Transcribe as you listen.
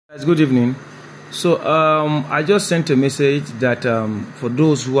Guys, good evening. So I just sent a message that for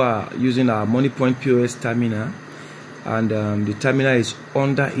those who are using our Moniepoint POS terminal and the terminal is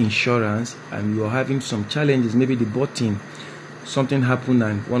under insurance and you are having some challenges, maybe the button, something happened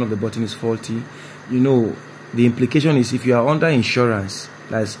and one of the button is faulty, you know, the implication is if you are under insurance,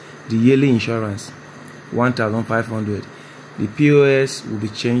 that's the yearly insurance, 1,500, the POS will be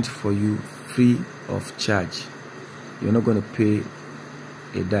changed for you free of charge. You're not going to pay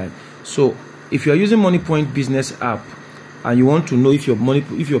a dime. So if you are using Moniepoint business app and you want to know if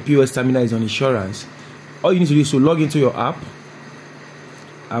your POS terminal is on insurance, all you need to do is to log into your app.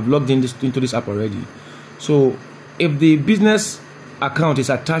 I've logged into this app already. So if the business account is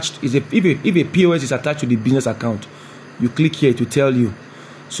attached, if a POS is attached to the business account, you click here to tell you.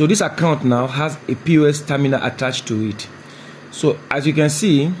 So this account now has a POS terminal attached to it. So as you can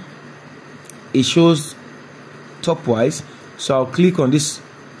see, it shows top-wise. So I'll click on this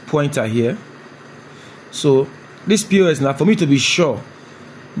pointer here. So this POS now, for me to be sure,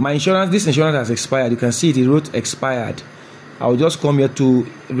 this insurance has expired. You can see it wrote expired. I'll just come here to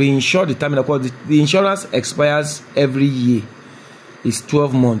reinsure the terminal because the insurance expires every year. It's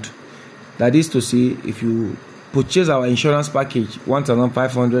 12 months. That is to say, if you purchase our insurance package,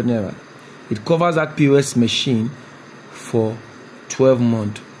 1,500 naira, it covers that POS machine for 12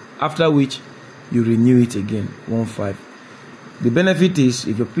 months. After which you renew it again, 1,500. The benefit is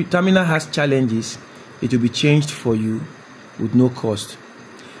if your terminal has challenges, it will be changed for you with no cost.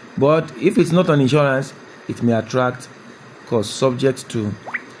 But if it's not on insurance, it may attract cost subject to.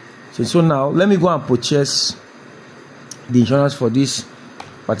 So now let me go and purchase the insurance for this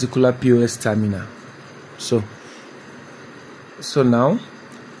particular POS terminal. So now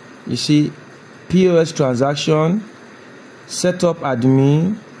you see POS transaction, setup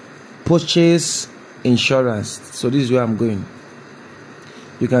admin, purchase insurance. So this is where I'm going.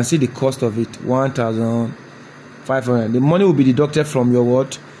 You can see the cost of it, 1,500. The money will be deducted from your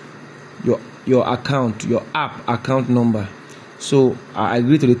what? Your account, your app account number. So I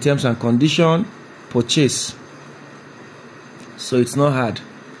agree to the terms and condition, purchase. So it's not hard.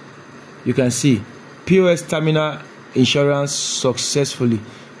 You can see POS terminal insurance successfully.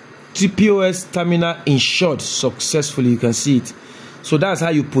 POS terminal insured successfully. You can see it. So that's how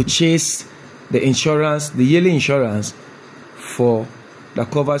you purchase the insurance, the yearly insurance that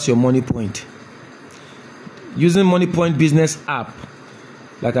covers your Moniepoint. Using Moniepoint business app,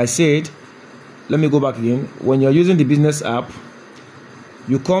 like I said, let me go back again. When you're using the business app,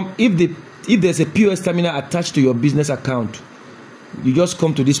 you come, if there's a POS terminal attached to your business account, you just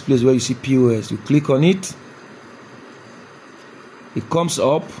come to this place where you see POS. You click on it. It comes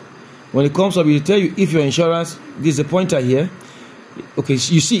up. When it comes up, it will tell you if your insurance, there's a pointer here. Okay,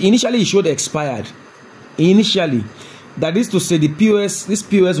 so you see, initially it showed expired. Initially, that is to say this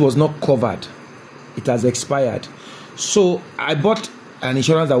POS was not covered. It has expired. So I bought an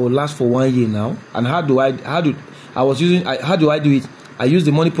insurance that will last for 1 year now. And how do I do it? I used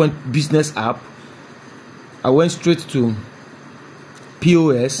the Moniepoint business app. I went straight to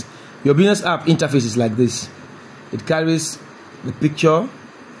POS. Your business app interface is like this. It carries the picture,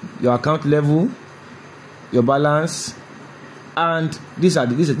 your account level, your balance, and this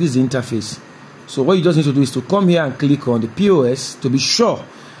is the interface. So what you just need to do is to come here and click on the POS to be sure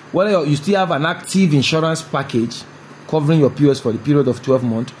whether you still have an active insurance package covering your POS for the period of 12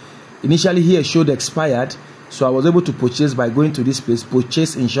 months. Initially here showed expired, so I was able to purchase by going to this place,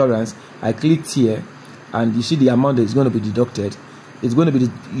 purchase insurance. I clicked here and you see the amount that is going to be deducted. It's going to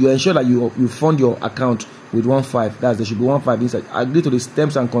be, you ensure that you fund your account with 1,500. There should be 1,500 inside. Agree to the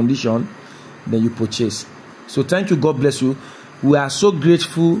terms and condition, then you purchase. So thank you, God bless you. We are so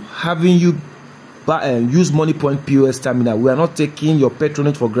grateful having you use Moniepoint POS terminal. We are not taking your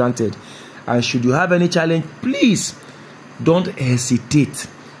patronage for granted. And should you have any challenge, please don't hesitate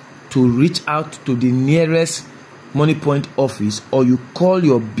to reach out to the nearest Moniepoint office, or you call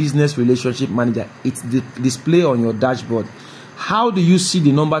your business relationship manager. It's display on your dashboard. How do you see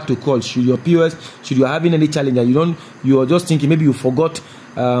the number to call? Should your POS, should you are having any challenge and you are just thinking maybe you forgot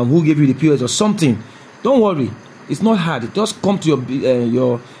who gave you the POS or something, don't worry. It's not hard. Just come to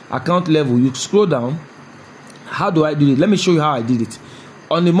your account level. You scroll down. How do I do it? Let me show you how I did it.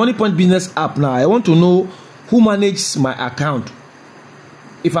 On the Moniepoint business app now, I want to know who manages my account.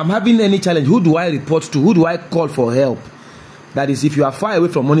 If I'm having any challenge, who do I report to? Who do I call for help? That is, if you are far away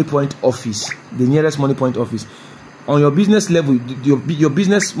from Moniepoint office, the nearest Moniepoint office. On your business level, your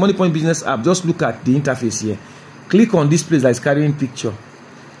business Moniepoint business app, just look at the interface here. Click on this place that is carrying picture.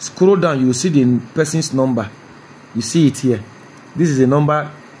 Scroll down, you will see the person's number. You see it here. This is a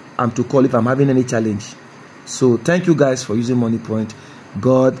number I'm to call if I'm having any challenge. So thank you guys for using Moniepoint.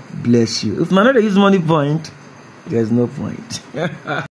 God bless you. If na no dey use Moniepoint, there's no point.